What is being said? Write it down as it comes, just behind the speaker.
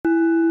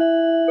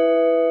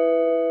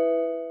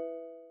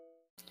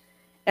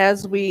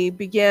as we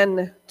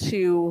begin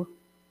to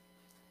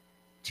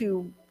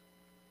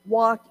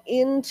walk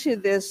into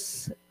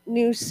this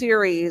new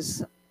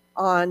series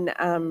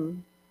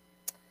on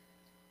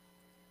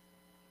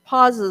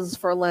pauses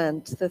for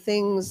Lent, the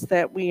things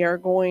that we are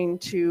going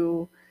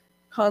to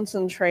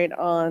concentrate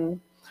on.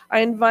 I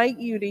invite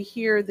you to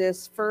hear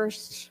this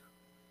first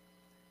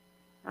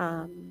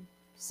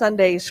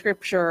Sunday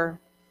scripture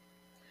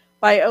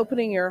by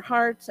opening your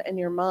hearts and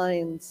your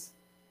minds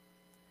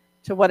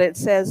to what it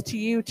says to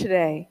you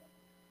today.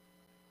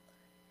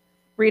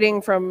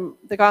 Reading from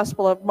the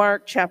Gospel of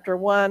Mark, chapter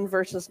 1,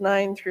 verses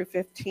 9 through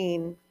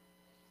 15.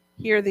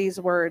 Hear these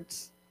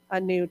words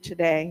anew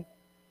today.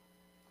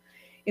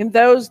 In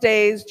those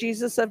days,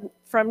 Jesus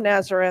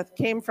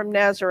came from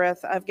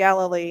Nazareth of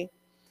Galilee,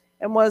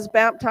 and was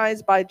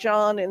baptized by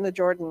John in the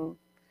Jordan.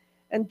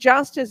 And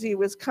just as he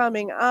was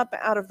coming up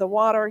out of the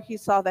water, he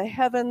saw the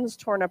heavens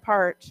torn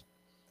apart,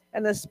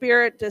 and the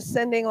Spirit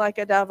descending like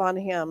a dove on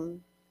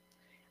him.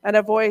 And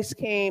a voice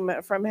came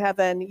from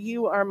heaven,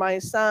 "You are my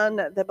Son,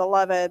 the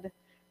beloved.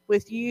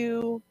 With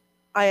you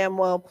I am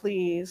well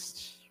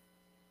pleased."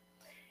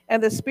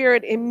 And the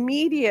Spirit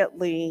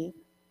immediately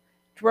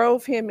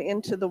drove him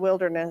into the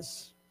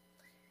wilderness.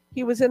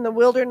 He was in the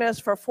wilderness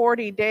for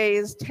 40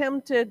 days,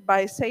 tempted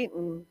by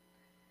Satan,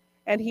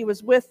 and he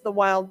was with the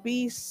wild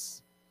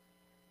beasts,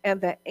 and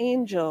the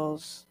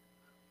angels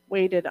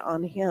waited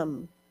on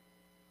him.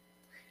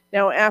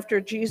 Now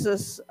after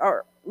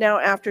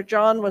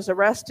John was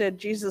arrested,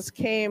 Jesus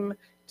came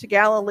to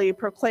Galilee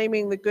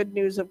proclaiming the good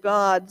news of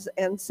God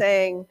and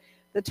saying,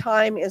 "The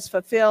time is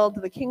fulfilled,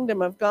 the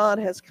kingdom of God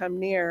has come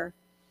near.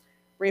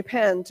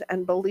 Repent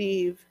and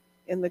believe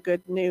in the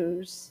good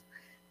news."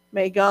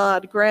 May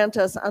God grant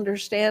us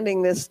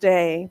understanding this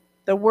day,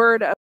 the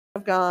word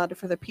of God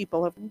for the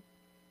people of God.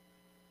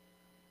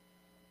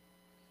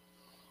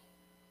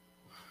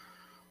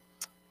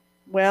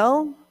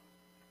 Well,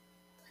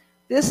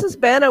 this has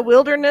been a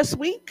wilderness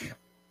week.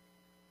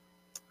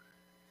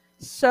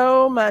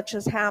 So much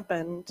has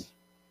happened.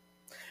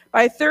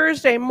 By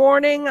Thursday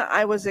morning,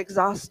 I was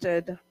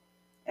exhausted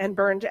and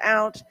burned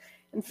out.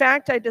 In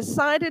fact, I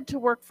decided to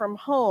work from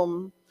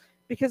home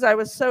because I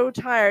was so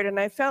tired and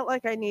I felt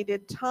like I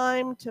needed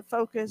time to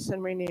focus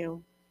and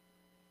renew.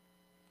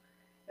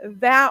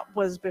 That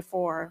was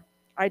before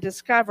I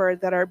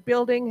discovered that our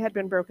building had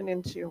been broken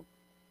into.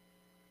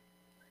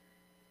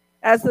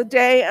 As the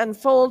day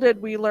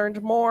unfolded, we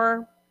learned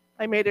more.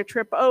 I made a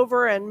trip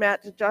over and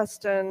met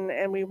Justin,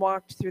 and we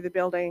walked through the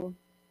building.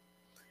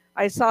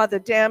 I saw the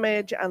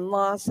damage and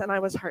loss, and I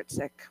was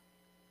heartsick.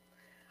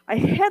 I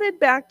headed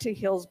back to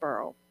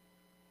Hillsboro,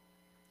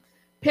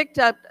 picked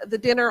up the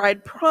dinner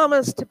I'd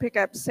promised to pick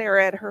up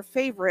Sarah at her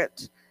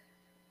favorite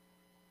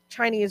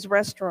Chinese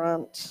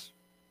restaurant,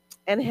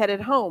 and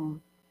headed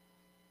home.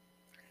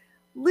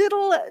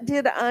 Little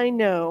did I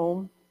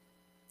know,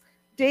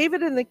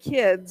 David and the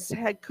kids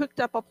had cooked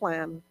up a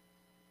plan.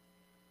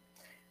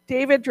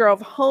 David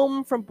drove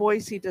home from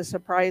Boise to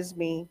surprise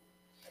me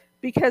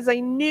because I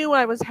knew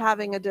I was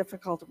having a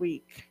difficult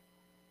week.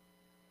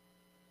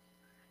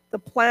 The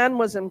plan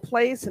was in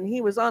place and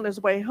he was on his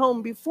way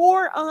home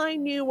before I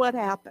knew what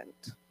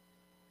happened.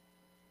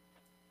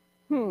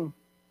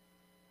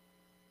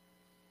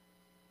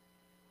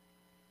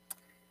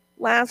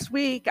 Last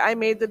week, I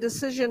made the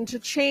decision to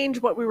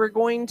change what we were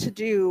going to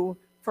do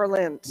for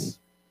Lent.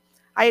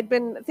 I had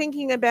been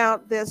thinking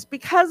about this.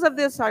 Because of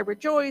this, I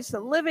rejoice,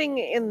 and living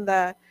in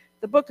the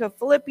book of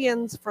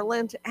Philippians for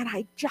Lent, and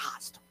I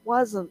just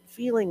wasn't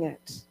feeling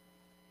it.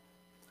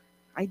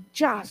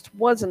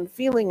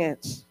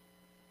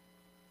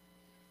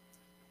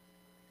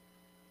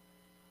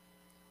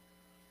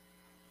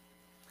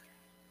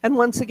 And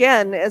once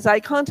again, as I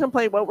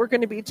contemplate what we're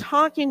going to be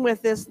talking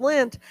with this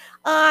Lent,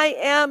 I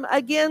am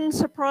again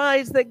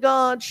surprised that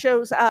God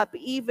shows up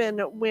even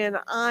when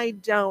I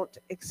don't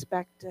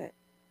expect it.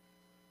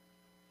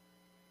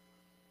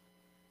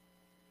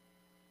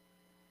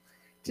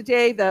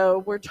 Today, though,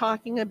 we're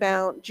talking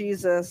about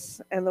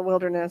Jesus and the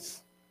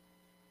wilderness.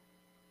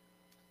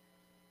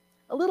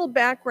 A little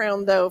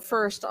background, though,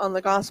 first on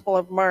the Gospel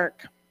of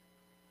Mark.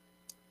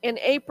 In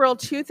April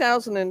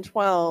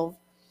 2012,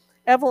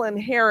 Evelyn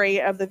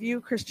Harry of the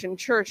View Christian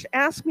Church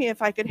asked me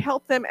if I could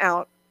help them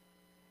out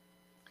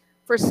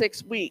for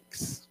 6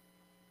 weeks.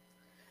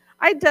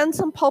 I'd done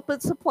some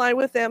pulpit supply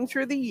with them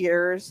through the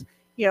years,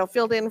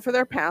 filled in for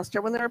their pastor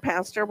when their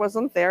pastor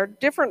wasn't there,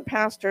 different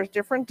pastors,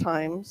 different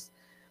times.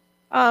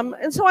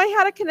 And so I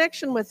had a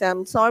connection with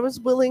them, so I was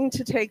willing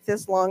to take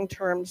this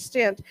long-term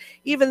stint.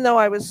 Even though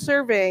I was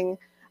serving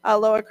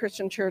Loa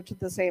Christian Church at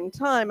the same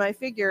time, I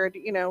figured,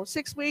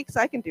 6 weeks,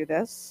 I can do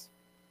this.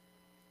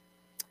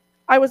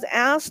 I was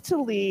asked to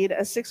lead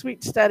a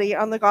 6-week study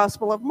on the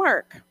Gospel of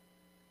Mark.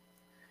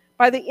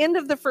 By the end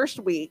of the first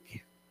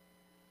week,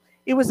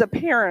 it was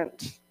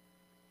apparent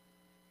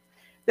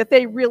that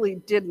they really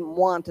didn't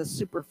want a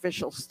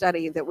superficial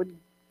study that would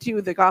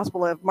do the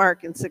Gospel of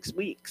Mark in 6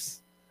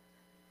 weeks.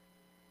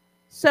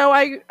 So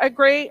I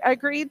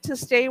agreed to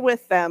stay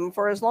with them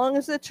for as long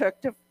as it took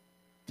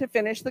to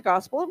finish the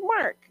Gospel of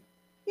Mark.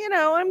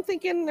 I'm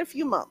thinking a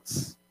few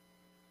months.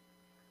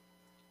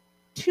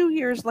 2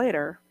 years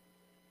later,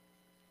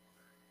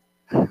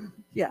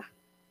 yeah,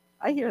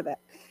 I hear that.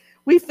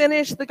 We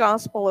finished the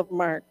Gospel of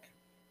Mark.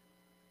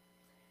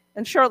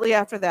 And shortly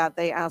after that,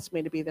 they asked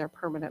me to be their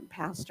permanent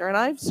pastor. And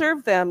I've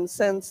served them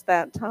since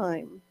that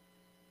time.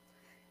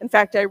 In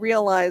fact, I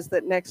realized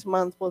that next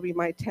month will be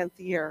my 10th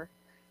year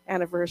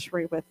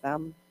anniversary with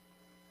them.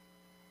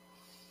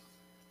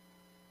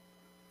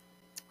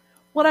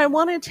 What I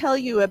want to tell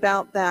you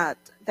about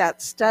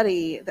that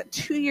study, that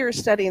 2-year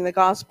study in the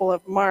Gospel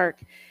of Mark,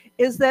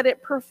 is that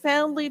it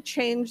profoundly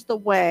changed the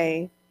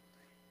way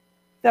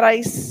that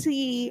I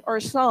see or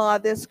saw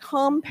this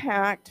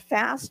compact,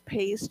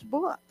 fast-paced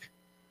book.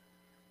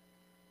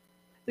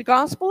 The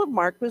Gospel of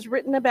Mark was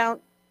written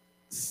about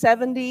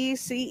 70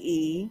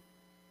 CE.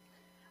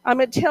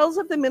 It tells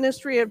of the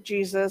ministry of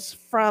Jesus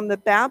from the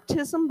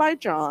baptism by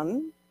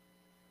John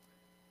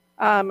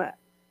to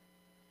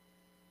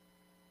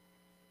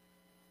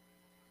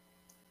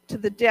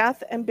the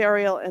death and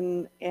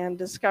burial and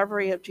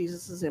discovery of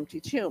Jesus' empty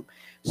tomb.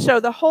 So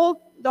the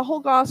whole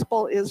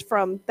gospel is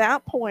from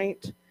that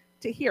point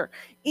to here.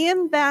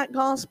 In that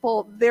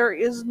gospel, there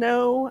is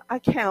no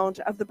account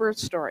of the birth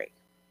story.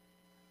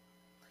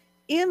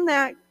 In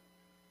that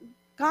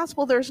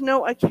gospel, there's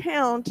no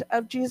account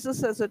of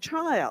Jesus as a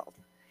child.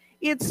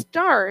 It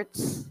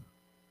starts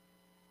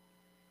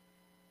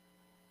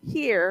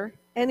here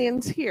and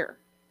ends here.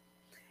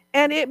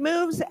 And it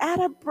moves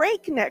at a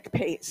breakneck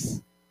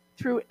pace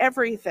through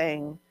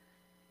everything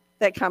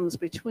that comes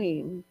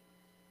between.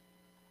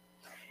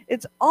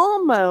 It's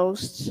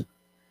almost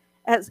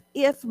as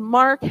if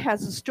Mark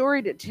has a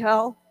story to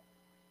tell,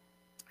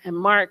 and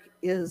Mark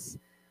is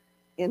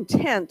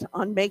intent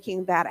on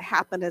making that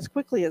happen as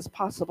quickly as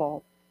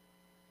possible.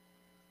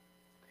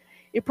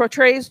 It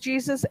portrays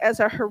Jesus as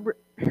a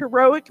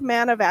heroic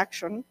man of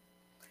action,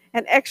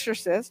 an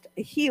exorcist,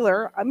 a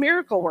healer, a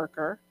miracle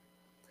worker.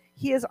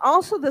 He is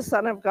also the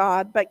Son of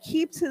God, but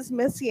keeps his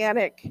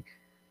messianic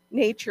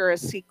nature a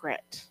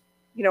secret.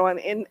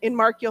 In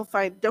Mark, you'll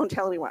find, don't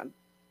tell anyone.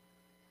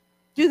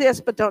 Do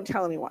this, but don't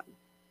tell anyone.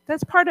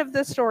 That's part of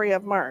the story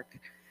of Mark.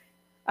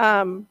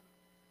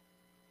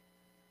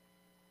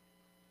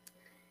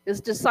 His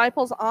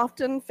disciples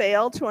often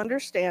fail to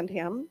understand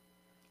him.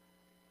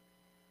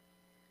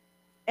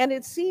 And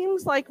it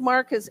seems like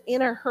Mark is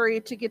in a hurry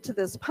to get to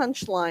this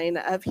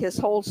punchline of his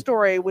whole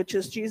story, which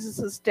is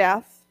Jesus'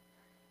 death,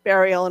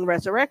 burial, and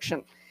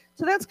resurrection.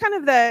 So that's kind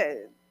of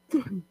the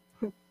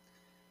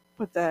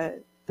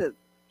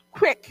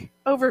quick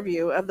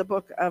overview of the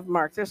book of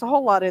Mark. There's a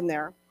whole lot in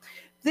there.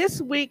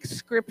 This week's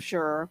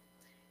scripture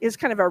is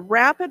kind of a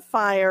rapid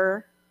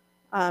fire,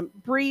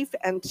 brief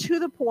and to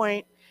the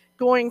point,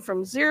 going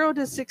from 0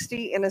 to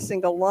 60 in a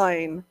single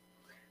line.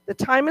 The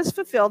time is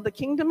fulfilled. The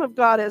kingdom of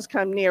God has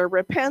come near.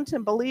 Repent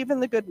and believe in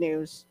the good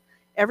news.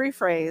 Every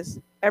phrase,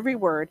 every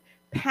word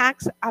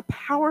packs a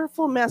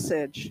powerful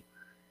message.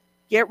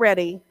 Get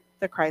ready.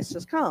 The Christ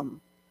has come.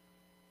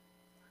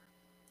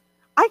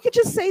 I could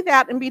just say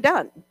that and be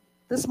done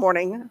this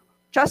morning.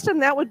 Justin,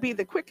 that would be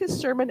the quickest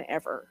sermon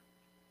ever.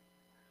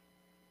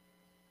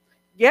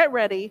 Get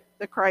ready.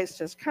 The Christ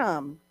has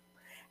come.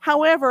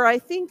 However, I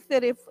think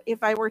that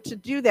if I were to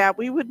do that,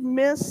 we would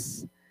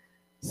miss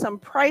some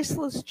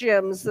priceless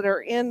gems that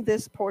are in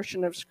this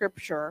portion of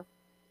Scripture.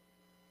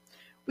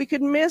 We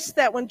could miss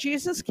that when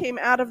Jesus came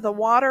out of the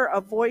water, a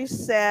voice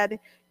said,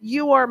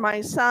 "You are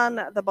my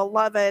Son, the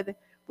beloved,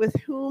 with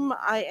whom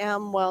I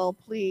am well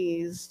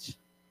pleased."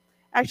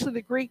 Actually,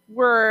 the Greek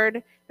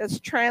word that's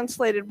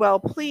translated well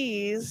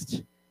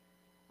pleased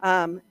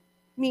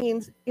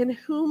means in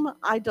whom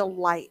I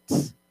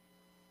delight.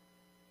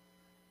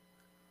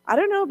 I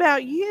don't know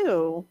about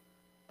you,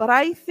 but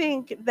I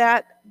think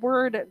that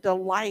word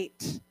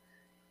delight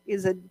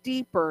is a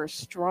deeper,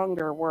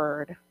 stronger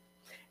word.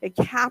 It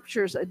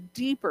captures a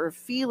deeper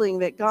feeling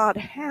that God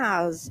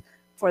has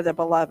for the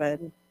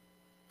beloved.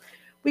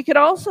 We could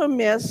also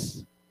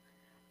miss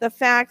the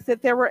fact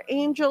that there were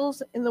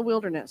angels in the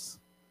wilderness.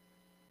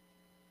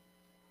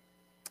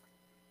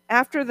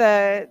 After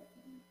the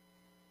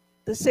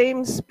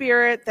same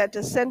Spirit that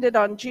descended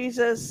on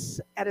Jesus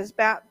at his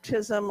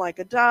baptism like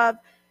a dove,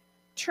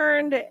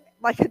 turned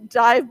like a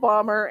dive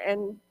bomber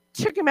and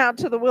took him out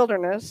to the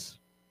wilderness,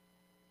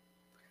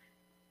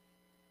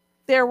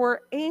 there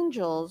were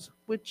angels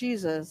with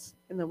Jesus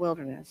in the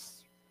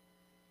wilderness,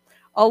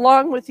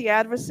 along with the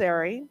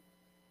adversary,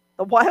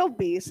 the wild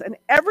beasts, and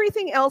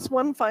everything else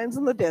one finds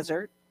in the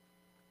desert.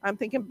 I'm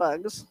thinking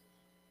bugs,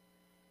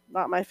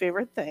 not my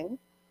favorite thing.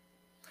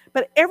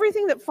 But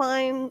everything that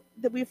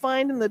we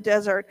find in the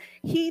desert,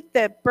 heat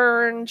that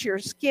burns your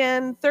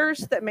skin,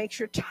 thirst that makes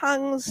your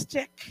tongue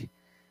stick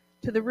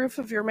to the roof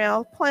of your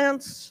mouth,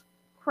 plants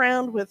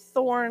crowned with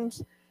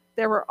thorns,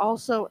 there were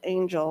also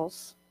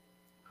angels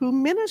who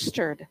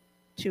ministered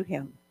to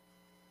him.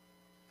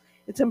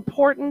 It's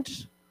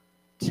important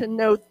to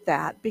note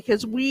that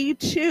because we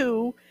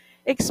too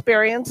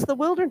experience the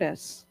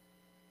wilderness.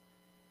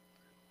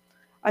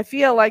 I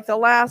feel like the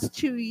last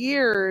 2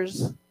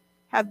 years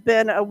have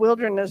been a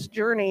wilderness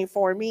journey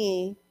for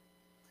me.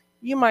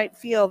 You might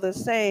feel the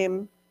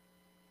same.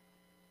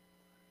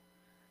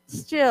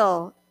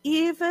 Still,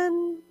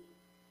 even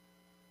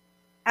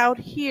out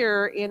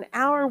here in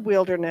our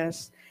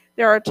wilderness,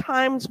 there are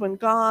times when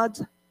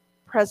God's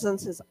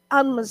presence is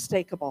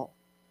unmistakable.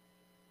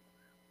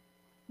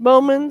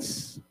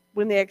 Moments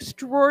when the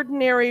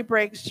extraordinary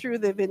breaks through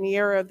the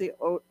veneer of the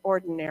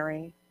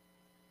ordinary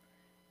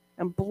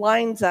and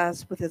blinds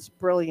us with its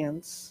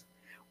brilliance,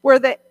 where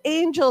the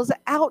angels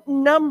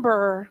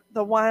outnumber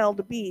the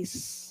wild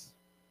beasts.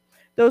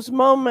 Those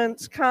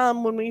moments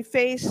come when we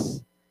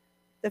face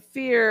the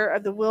fear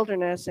of the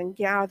wilderness and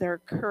gather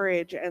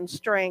courage and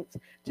strength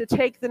to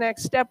take the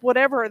next step,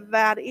 whatever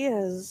that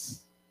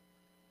is.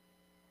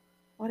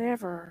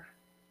 Whatever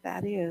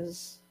that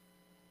is.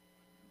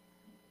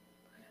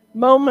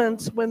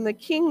 Moments when the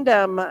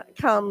kingdom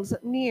comes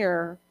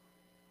near.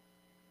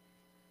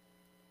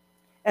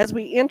 As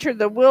we enter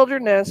the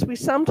wilderness, we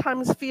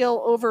sometimes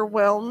feel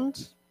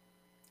overwhelmed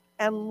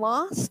and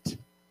lost.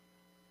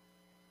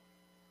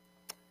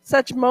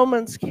 Such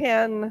moments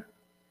can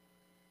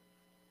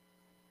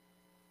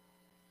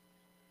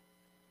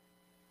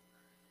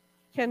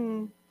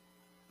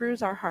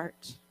bruise our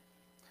heart.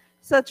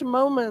 Such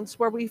moments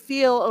where we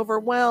feel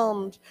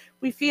overwhelmed,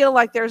 we feel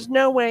like there's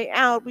no way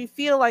out, we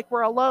feel like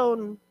we're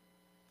alone,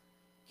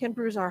 can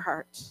bruise our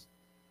hearts,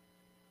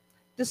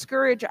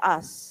 discourage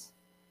us.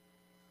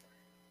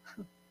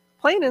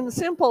 Plain and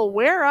simple,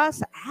 wear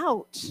us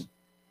out,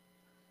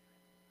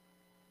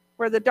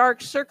 where the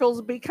dark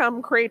circles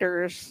become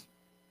craters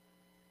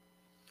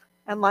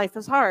and life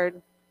is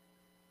hard.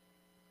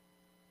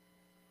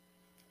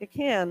 It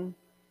can.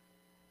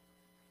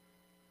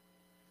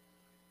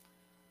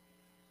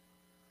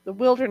 The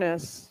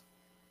wilderness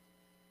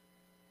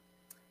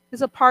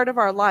is a part of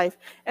our life,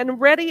 and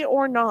ready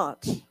or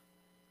not,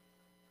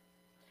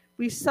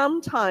 we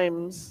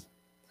sometimes,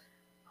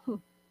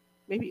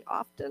 maybe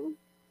often,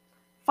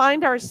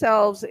 find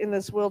ourselves in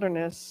this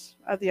wilderness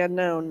of the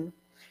unknown.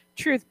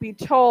 Truth be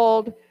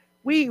told,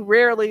 we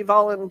rarely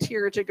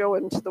volunteer to go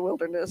into the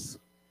wilderness.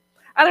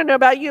 I don't know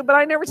about you, but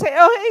I never say,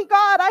 oh, hey,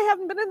 God, I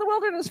haven't been in the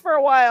wilderness for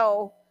a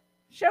while.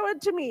 Show it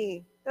to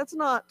me. That's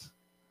not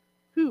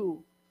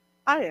who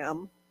I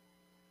am.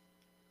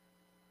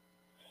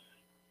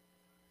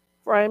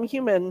 For I am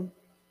human.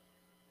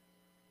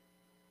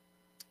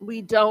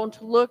 We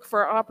don't look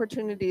for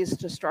opportunities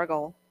to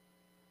struggle,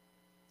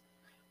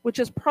 which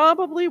is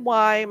probably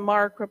why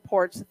Mark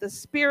reports that the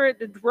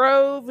Spirit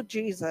drove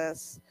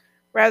Jesus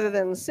rather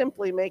than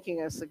simply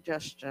making a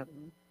suggestion.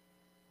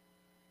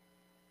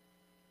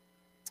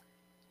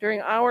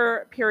 During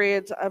our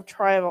periods of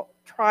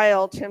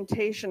trial,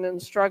 temptation,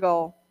 and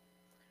struggle,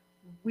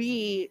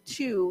 we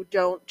too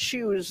don't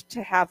choose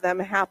to have them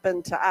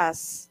happen to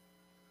us.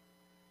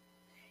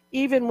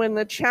 Even when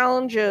the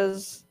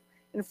challenges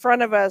in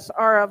front of us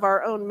are of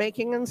our own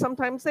making, and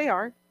sometimes they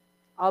are,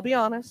 I'll be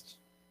honest,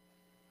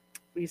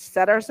 we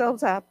set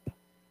ourselves up,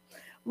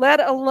 let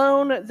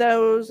alone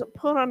those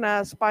put on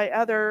us by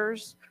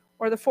others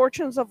or the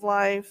fortunes of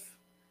life.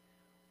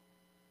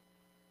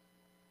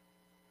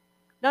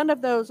 None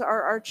of those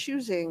are our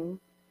choosing,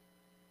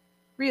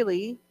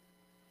 really.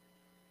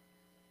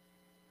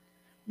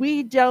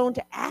 We don't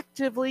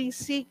actively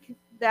seek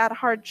that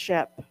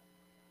hardship.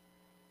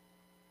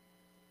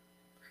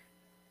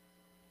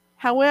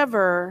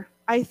 However,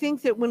 I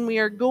think that when we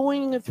are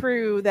going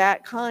through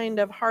that kind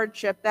of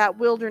hardship, that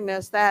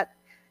wilderness, that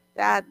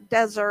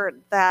desert,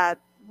 that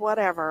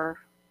whatever,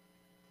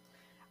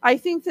 I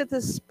think that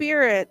the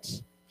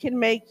Spirit can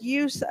make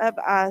use of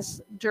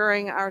us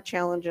during our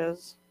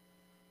challenges.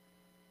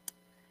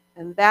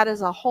 And that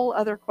is a whole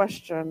other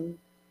question.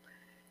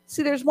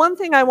 See, there's one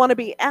thing I want to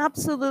be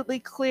absolutely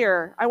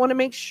clear. I want to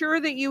make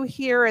sure that you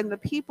hear, and the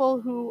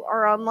people who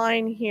are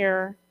online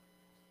here,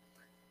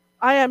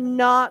 I am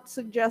not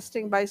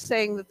suggesting by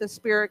saying that the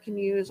Spirit can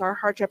use our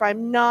hardship.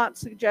 I'm not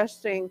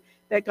suggesting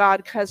that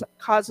God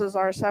causes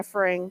our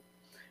suffering,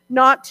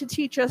 not to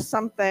teach us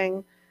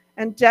something,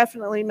 and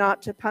definitely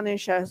not to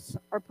punish us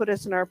or put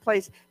us in our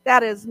place.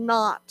 That is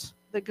not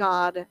the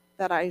God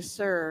that I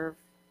serve,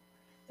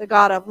 the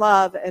God of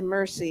love and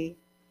mercy.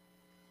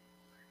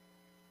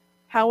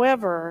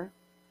 However,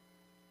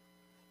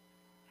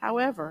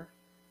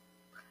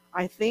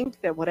 I think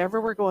that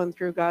whatever we're going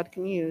through, God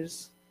can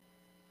use.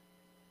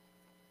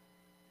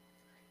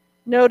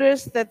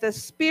 Notice that the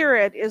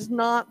Spirit is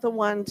not the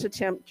one to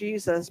tempt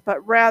Jesus,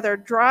 but rather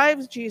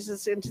drives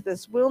Jesus into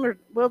this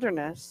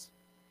wilderness.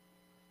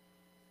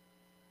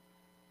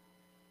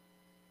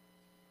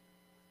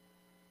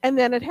 And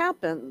then it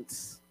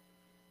happens.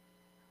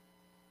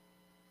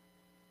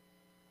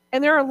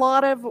 And there are a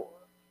lot of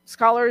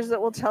scholars that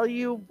will tell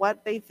you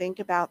what they think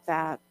about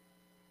that.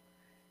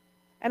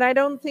 And I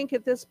don't think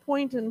at this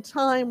point in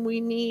time we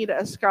need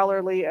a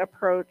scholarly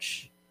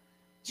approach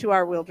to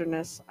our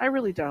wilderness. I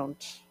really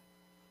don't.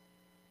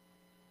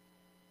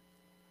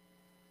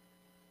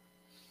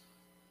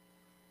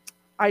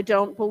 I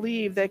don't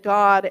believe that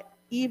God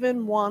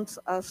even wants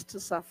us to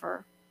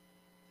suffer.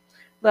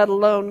 let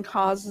alone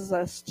causes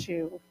us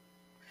to.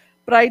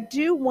 But I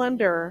do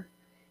wonder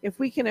if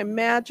we can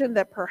imagine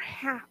that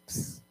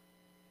perhaps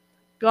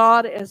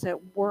God is at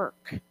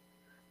work,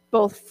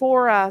 both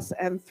for us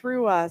and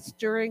through us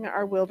during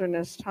our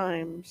wilderness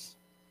times.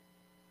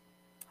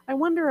 I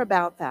wonder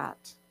about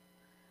that.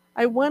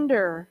 I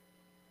wonder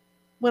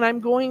when I'm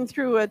going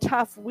through a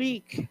tough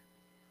week,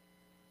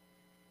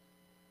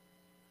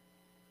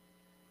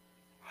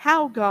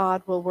 how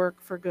God will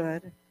work for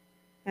good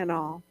and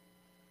all.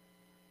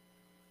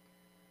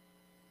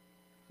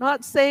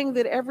 Not saying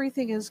that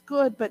everything is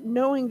good, but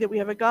knowing that we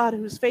have a God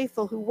who's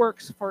faithful, who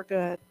works for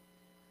good.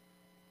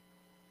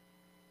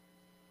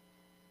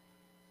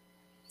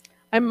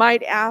 I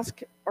might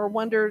ask or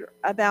wonder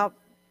about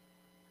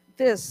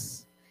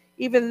this.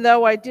 Even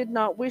though I did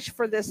not wish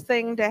for this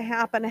thing to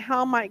happen,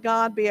 how might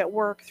God be at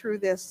work through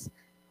this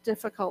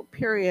difficult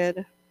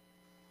period?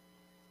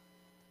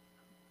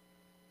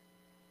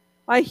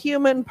 My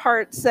human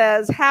part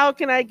says, how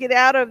can I get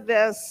out of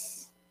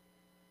this?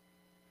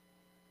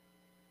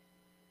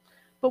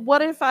 But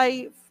what if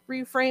I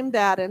reframed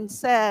that and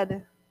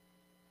said,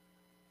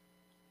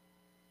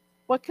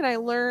 what can I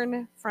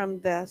learn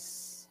from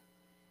this?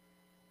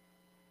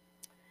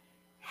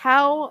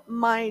 How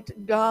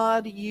might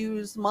God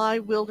use my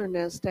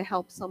wilderness to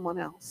help someone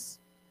else?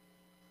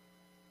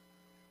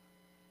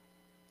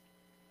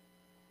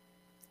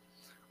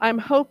 I'm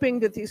hoping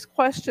that these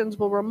questions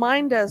will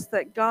remind us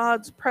that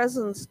God's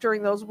presence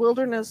during those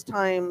wilderness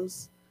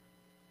times,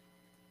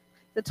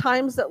 the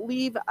times that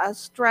leave us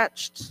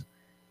stretched,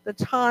 the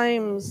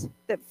times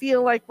that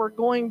feel like we're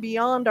going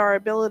beyond our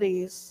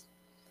abilities,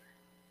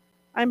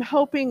 I'm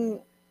hoping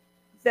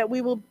that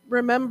we will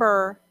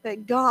remember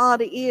that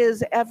God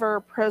is ever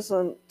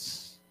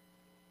present.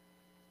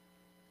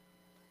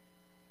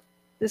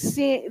 The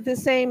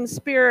same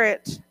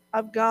Spirit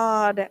of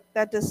God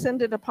that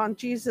descended upon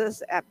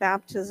Jesus at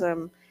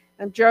baptism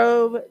and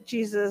drove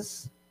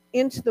Jesus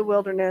into the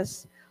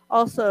wilderness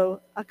also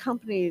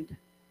accompanied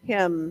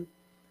him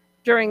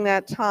during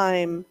that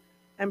time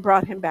and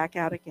brought him back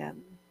out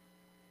again.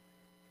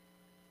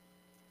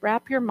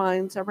 Wrap your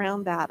minds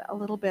around that a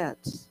little bit.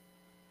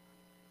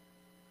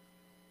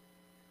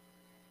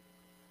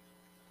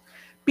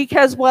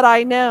 Because what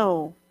I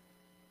know,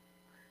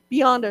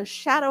 beyond a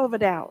shadow of a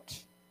doubt,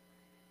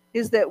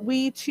 is that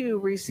we too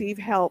receive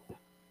help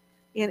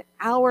in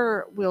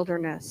our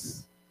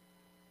wilderness.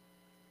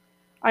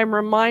 I'm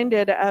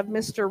reminded of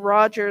Mr.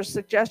 Rogers'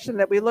 suggestion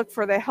that we look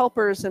for the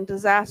helpers in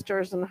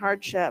disasters and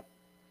hardship.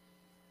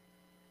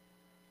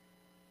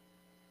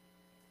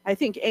 I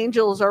think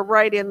angels are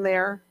right in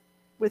there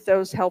with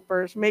those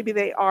helpers. Maybe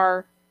they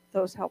are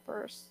those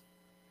helpers.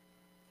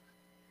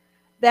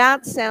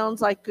 That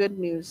sounds like good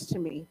news to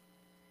me.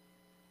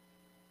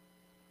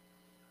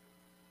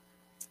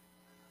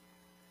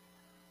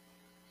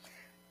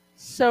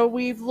 So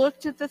we've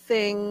looked at the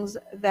things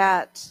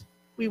that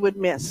we would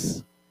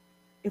miss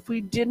if we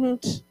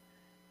didn't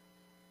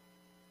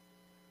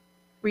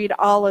read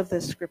all of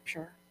this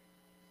scripture.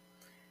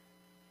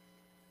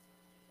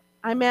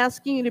 I'm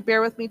asking you to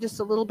bear with me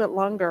just a little bit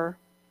longer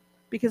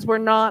because we're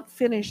not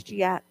finished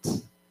yet.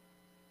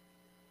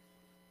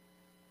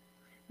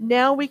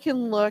 Now we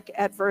can look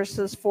at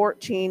verses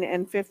 14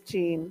 and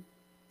 15.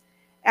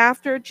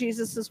 After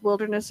Jesus'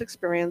 wilderness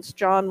experience,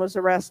 John was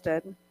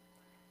arrested.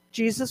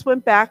 Jesus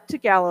went back to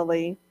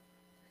Galilee.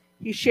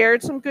 He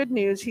shared some good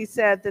news. He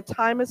said, "The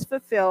time is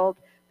fulfilled.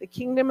 The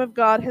kingdom of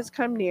God has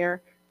come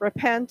near.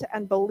 Repent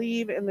and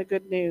believe in the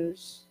good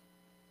news."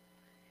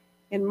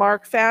 In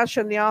Mark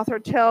fashion, the author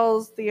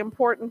tells the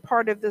important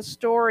part of this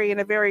story in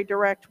a very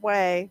direct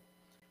way,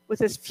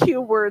 with as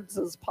few words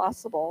as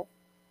possible.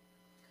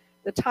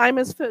 The time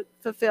is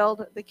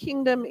fulfilled. The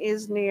kingdom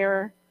is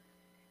near.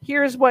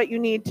 Here's what you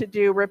need to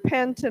do.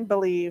 Repent and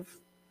believe.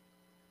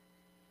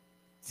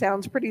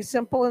 Sounds pretty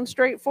simple and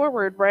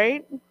straightforward,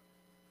 right?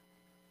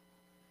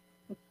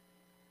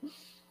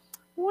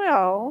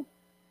 Well,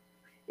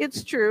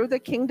 it's true. The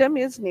kingdom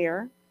is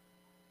near.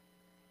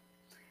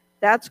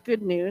 That's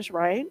good news,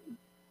 right?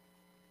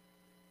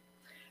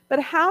 But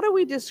how do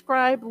we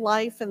describe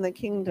life in the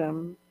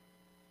kingdom?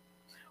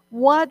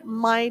 What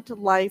might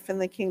life in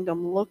the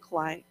kingdom look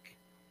like?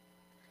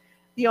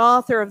 The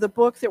author of the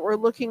book that we're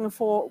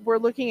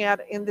looking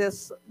at in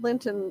this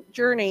Lenten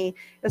journey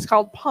is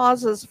called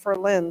Pauses for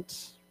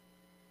Lent.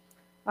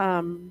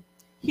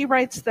 He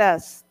writes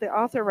this, the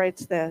author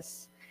writes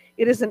this: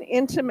 "It is an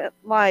intimate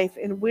life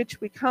in which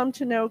we come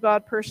to know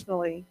God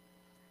personally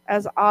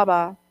as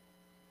Abba.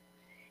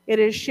 It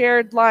is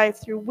shared life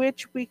through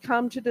which we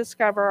come to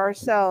discover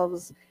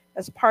ourselves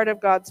as part of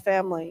God's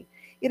family.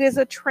 It is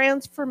a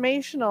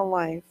transformational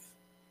life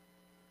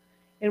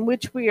in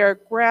which we are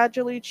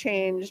gradually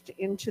changed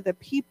into the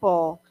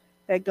people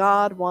that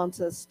God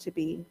wants us to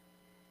be.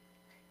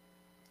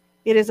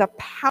 It is a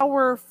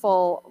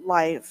powerful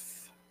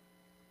life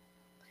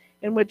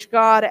in which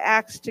God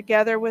acts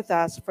together with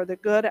us for the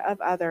good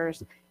of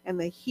others and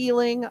the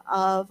healing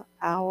of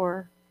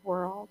our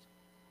world."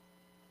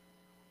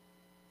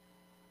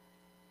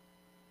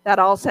 That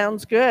all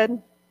sounds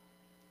good.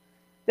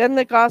 Then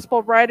the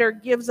gospel writer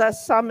gives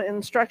us some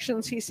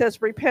instructions. He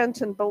says,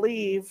 repent and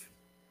believe.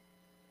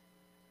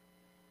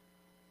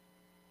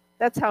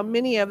 That's how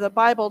many of the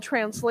Bible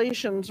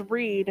translations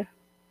read.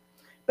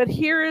 But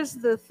here is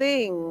the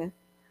thing.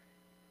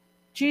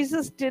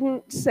 Jesus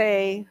didn't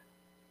say,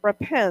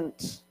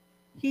 repent.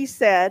 He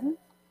said,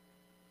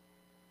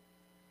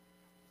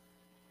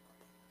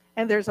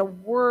 and there's a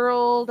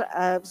world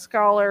of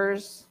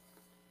scholars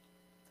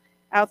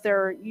out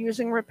there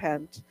using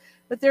repent,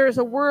 but there is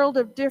a world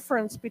of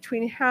difference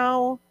between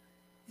how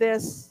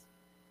this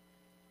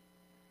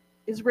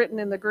is written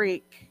in the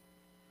Greek.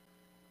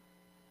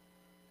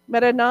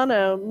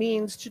 Metanano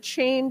means to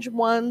change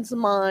one's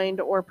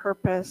mind or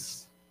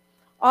purpose.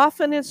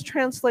 Often it's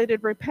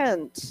translated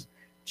repent,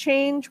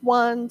 change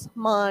one's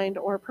mind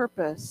or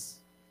purpose.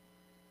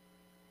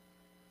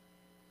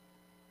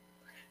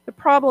 The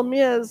problem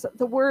is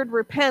the word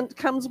repent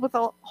comes with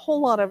a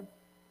whole lot of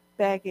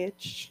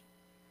baggage.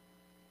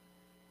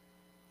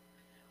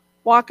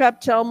 Walk up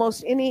to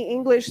almost any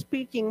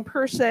English-speaking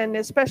person,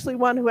 especially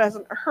one who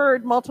hasn't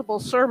heard multiple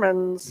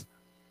sermons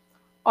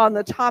on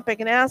the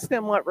topic, and ask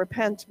them what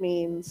repent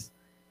means.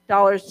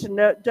 Dollars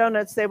to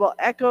donuts, they will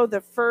echo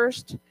the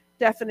first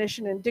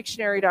definition in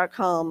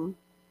dictionary.com.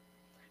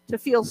 To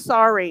feel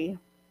sorry,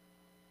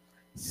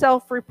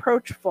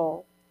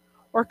 self-reproachful,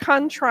 or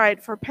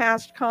contrite for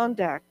past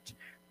conduct,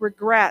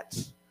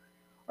 regret,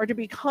 or to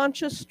be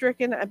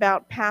conscience-stricken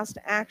about past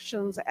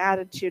actions,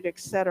 attitude,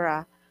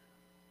 etc.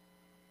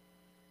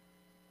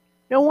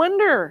 No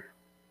wonder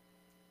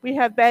we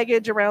have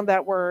baggage around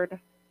that word.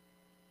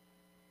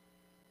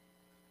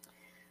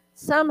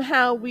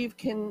 Somehow we've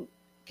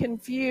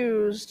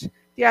confused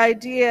the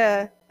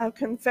idea of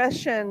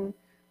confession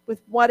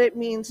with what it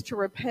means to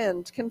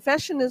repent.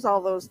 Confession is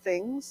all those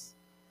things.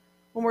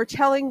 When we're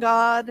telling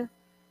God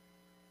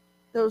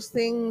those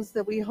things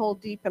that we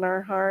hold deep in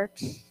our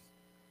heart,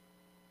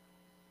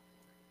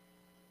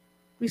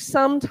 we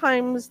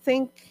sometimes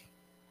think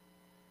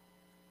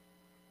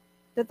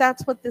that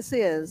that's what this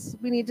is.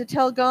 We need to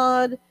tell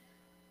God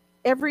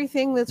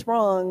everything that's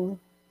wrong,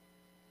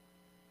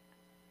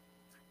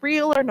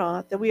 real or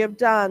not, that we have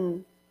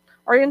done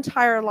our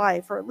entire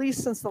life, or at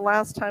least since the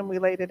last time we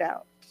laid it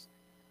out.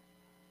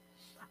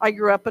 I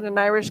grew up in an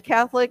Irish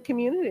Catholic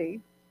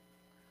community.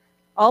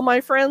 All my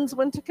friends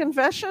went to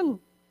confession.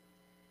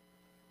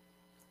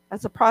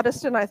 As a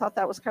Protestant, I thought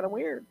that was kind of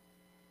weird.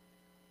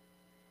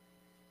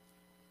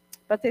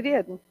 But they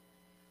did.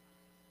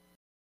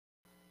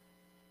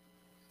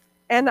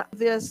 And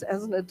this,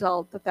 as an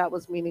adult, that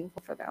was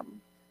meaningful for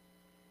them.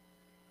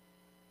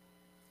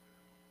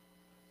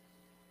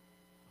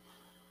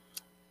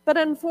 But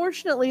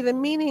unfortunately, the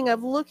meaning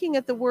of looking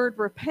at the word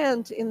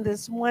repent in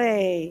this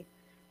way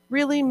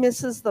really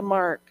misses the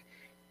mark.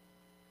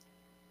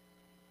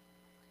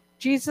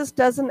 Jesus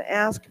doesn't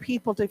ask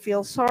people to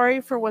feel sorry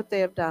for what they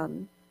have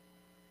done.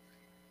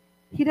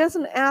 He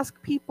doesn't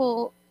ask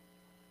people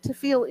to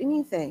feel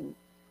anything.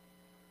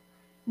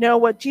 No,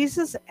 what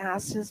Jesus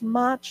asks is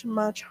much,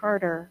 much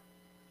harder.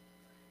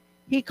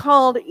 He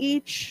called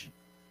each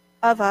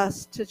of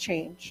us to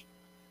change.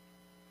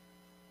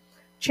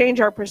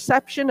 Change our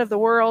perception of the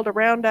world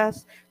around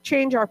us,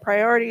 change our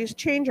priorities,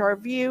 change our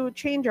view,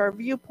 change our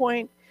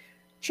viewpoint,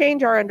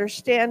 change our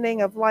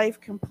understanding of life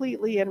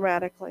completely and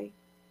radically.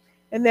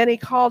 And then he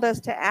called us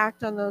to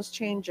act on those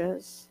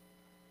changes.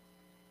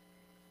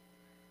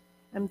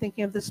 I'm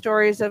thinking of the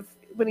stories of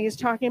when he's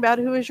talking about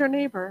who is your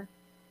neighbor,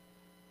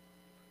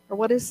 or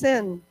what is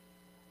sin,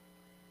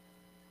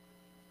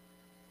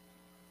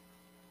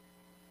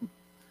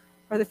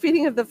 or the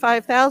feeding of the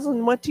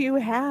 5,000, what do you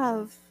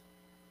have?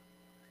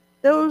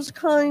 Those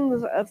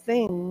kinds of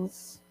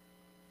things.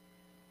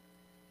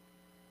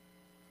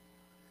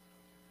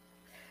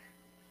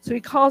 So he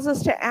calls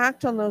us to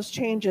act on those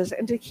changes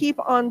and to keep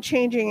on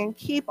changing and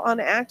keep on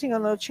acting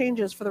on those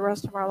changes for the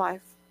rest of our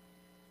life.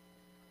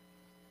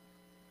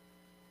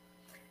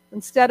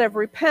 Instead of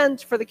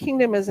repent, for the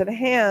kingdom is at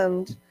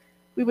hand,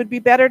 we would be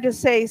better to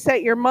say,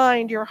 set your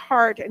mind, your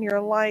heart, and your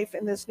life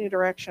in this new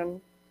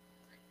direction,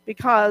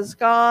 because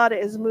God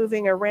is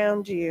moving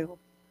around you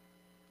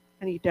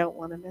and you don't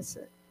want to miss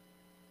it.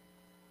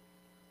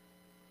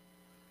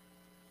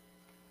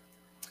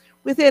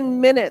 Within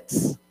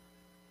minutes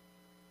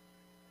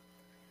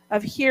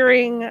of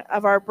hearing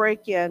of our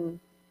break-in,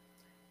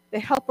 the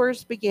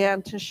helpers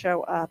began to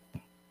show up.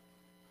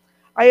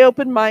 I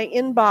opened my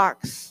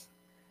inbox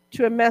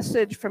to a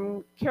message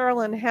from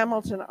Carolyn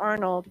Hamilton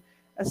Arnold,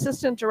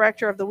 Assistant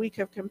Director of the Week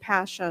of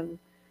Compassion,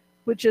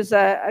 which is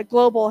a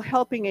global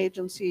helping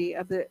agency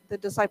of the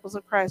Disciples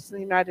of Christ and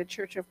the United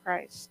Church of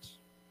Christ,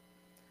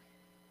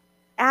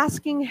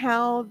 asking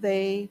how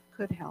they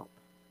could help.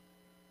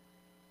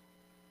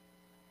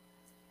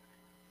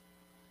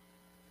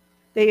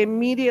 They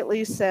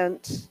immediately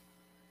sent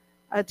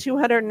a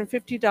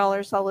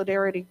 $250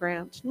 solidarity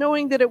grant,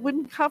 knowing that it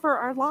wouldn't cover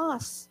our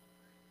loss,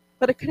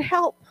 but it could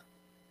help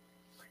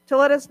to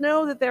let us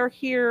know that they're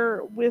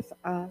here with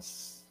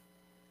us.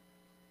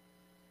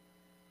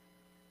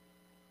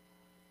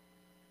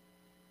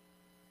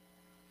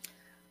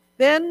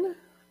 Then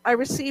I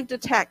received a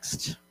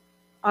text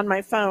on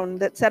my phone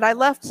that said, I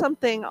left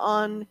something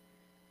on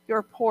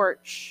your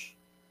porch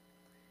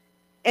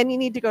and you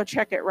need to go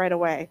check it right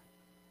away.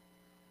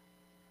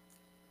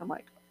 I'm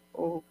like,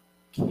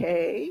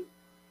 okay.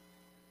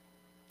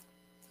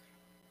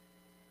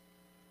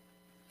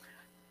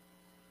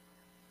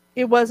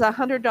 It was a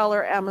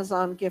 $100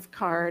 Amazon gift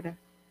card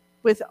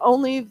with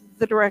only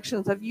the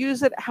directions of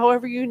use it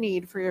however you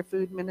need for your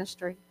food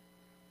ministry,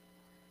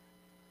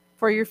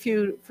 for your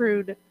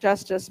food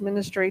justice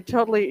ministry,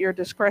 totally at your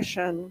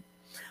discretion.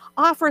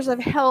 Offers of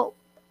help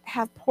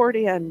have poured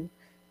in.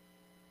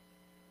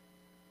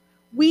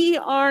 We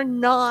are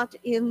not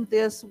in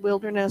this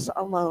wilderness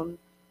alone.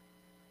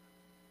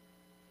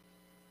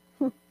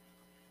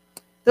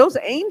 Those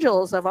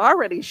angels have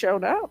already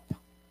shown up.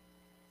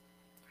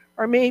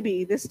 Or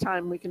maybe this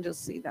time we can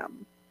just see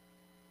them.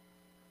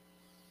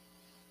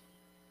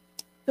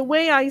 The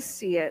way I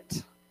see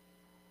it,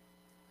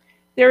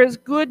 there is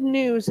good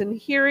news in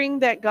hearing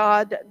that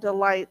God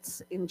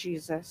delights in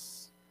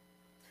Jesus,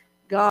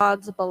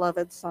 God's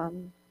beloved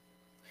Son.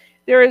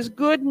 There is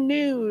good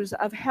news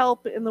of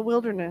help in the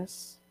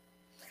wilderness.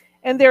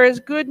 And there is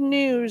good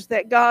news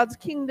that God's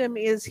kingdom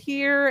is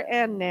here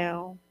and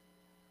now.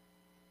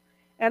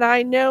 And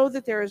I know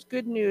that there is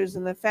good news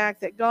in the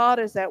fact that God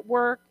is at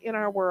work in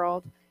our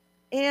world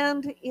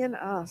and in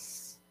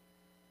us,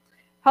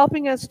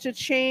 helping us to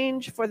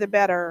change for the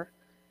better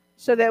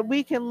so that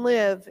we can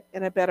live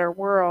in a better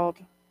world.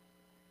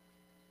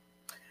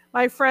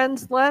 My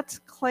friends, let's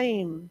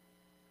claim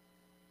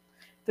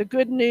the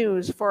good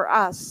news for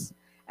us,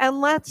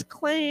 and let's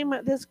claim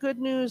this good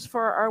news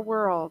for our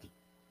world.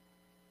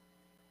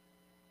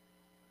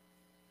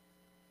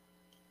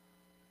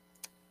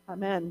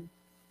 Amen.